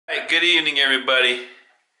good evening, everybody.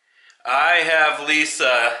 I have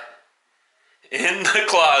Lisa in the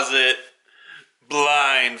closet,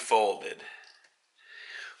 blindfolded.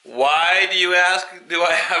 Why, do you ask, do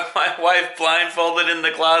I have my wife blindfolded in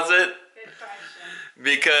the closet? Good question.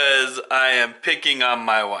 Because I am picking on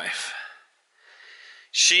my wife.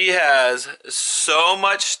 She has so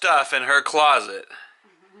much stuff in her closet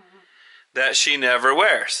that she never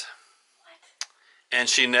wears. And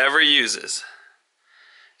she never uses.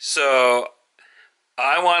 So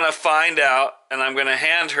I want to find out, and I'm going to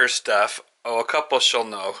hand her stuff. Oh, a couple she'll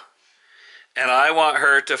know. And I want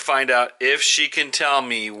her to find out if she can tell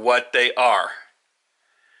me what they are.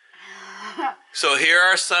 So here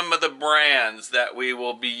are some of the brands that we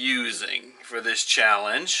will be using for this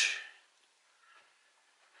challenge.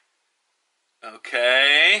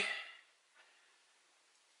 Okay.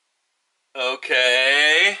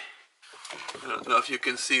 Okay. I don't know if you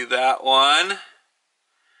can see that one.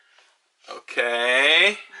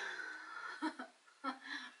 Okay.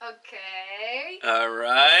 Okay. All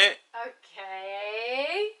right.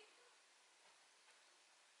 Okay.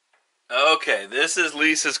 Okay, this is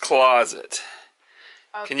Lisa's closet.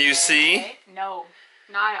 Okay. Can you see? No,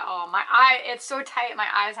 not at all. My eye, it's so tight, my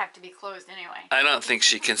eyes have to be closed anyway. I don't think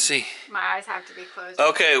she can see. My eyes have to be closed.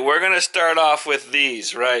 Okay, we're going to start off with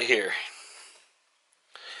these right here.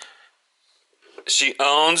 She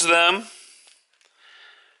owns them.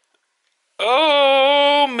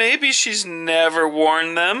 Oh, maybe she's never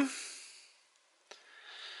worn them.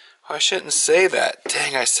 I shouldn't say that.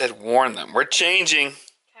 Dang, I said worn them. We're changing.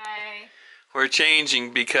 Okay. We're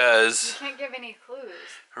changing because... You can't give any clues.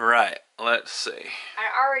 Right, let's see. I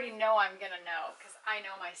already know I'm going to know because I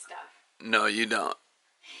know my stuff. No, you don't.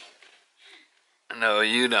 No,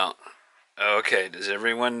 you don't. Okay, does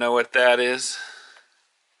everyone know what that is?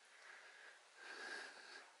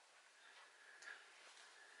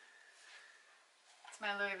 It's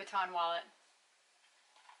my Louis Vuitton wallet.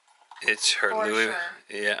 It's her For Louis. sure.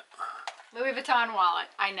 Yeah. Louis Vuitton wallet.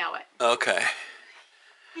 I know it. Okay.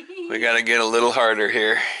 We got to get a little harder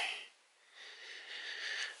here.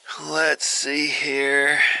 Let's see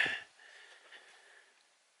here.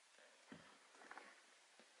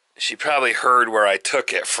 She probably heard where I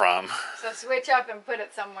took it from. So switch up and put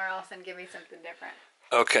it somewhere else and give me something different.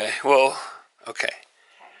 Okay, well, okay.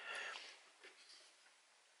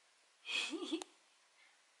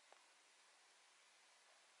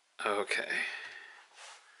 Okay.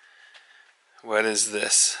 What is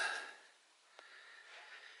this?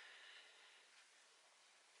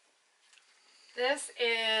 This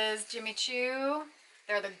is Jimmy Choo.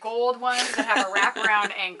 They're the gold ones that have a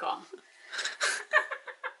wraparound ankle.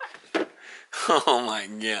 Oh my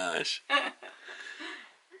gosh.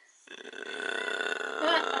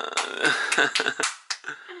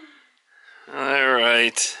 All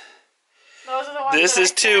right. Those are the ones This that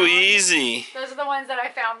is I too found. easy. Those are the ones that I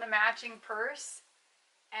found the matching purse.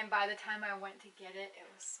 And by the time I went to get it, it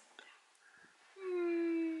was sold out.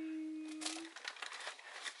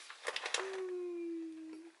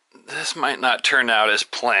 This might not turn out as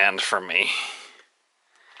planned for me.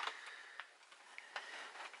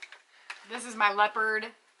 This is my leopard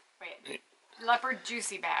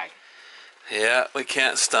juicy bag. Yeah, we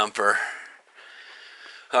can't stump her.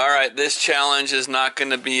 All right, this challenge is not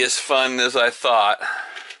going to be as fun as I thought.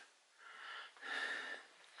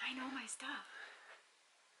 I know my stuff.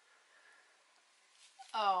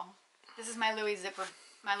 Oh, this is my Louis zipper,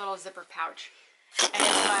 my little zipper pouch.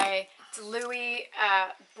 And it's Louis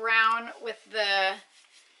brown with the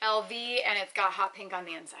LV, and it's got hot pink on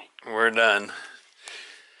the inside. We're done.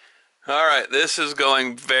 All right, this is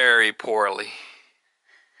going very poorly.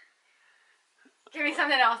 Give me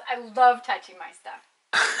something else. I love touching my stuff.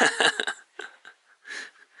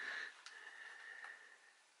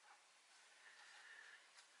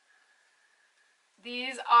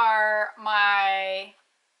 These are my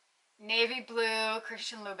navy blue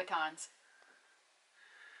Christian Louboutins.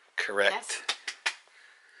 Correct.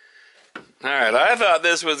 Yes. All right, I thought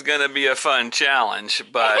this was going to be a fun challenge,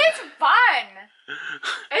 but... It's fun!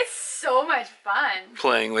 It's so much fun.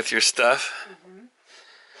 Playing with your stuff. Mm-hmm.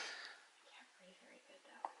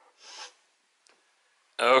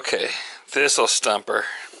 Okay, this'll stump her.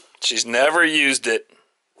 She's never used it.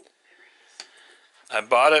 I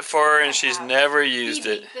bought it for her and she's never used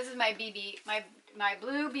it. This is my BB, my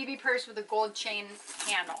blue BB purse with a gold chain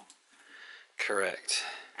handle. Correct.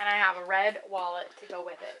 And I have a red wallet to go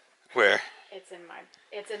with it. Where? It's in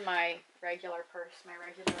my regular purse, my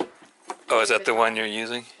regular. Oh, is that the one you're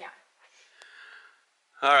using? Yeah.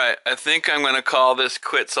 All right, I think I'm going to call this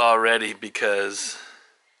quits already because...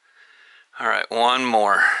 All right, one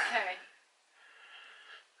more. Okay.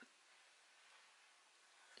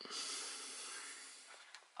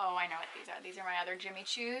 Oh, I know what these are. These are my other Jimmy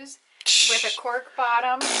Choos with a cork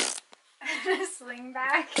bottom and a sling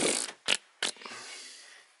back.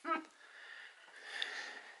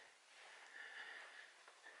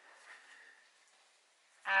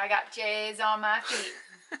 I got J's on my feet.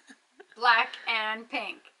 Black and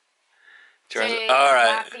pink. J's all right.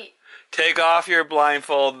 on my feet. Take off your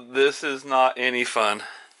blindfold. This is not any fun. It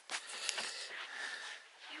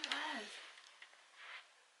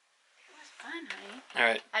was fun, honey. All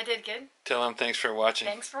right. I did good. Tell them thanks for watching.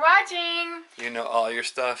 Thanks for watching. You know all your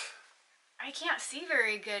stuff. I can't see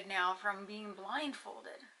very good now from being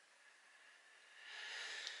blindfolded.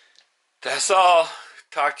 That's all.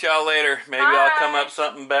 Talk to y'all later. Maybe Bye. I'll come up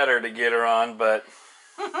something better to get her on, but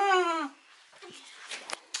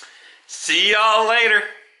see y'all later.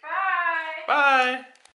 Bye. Bye.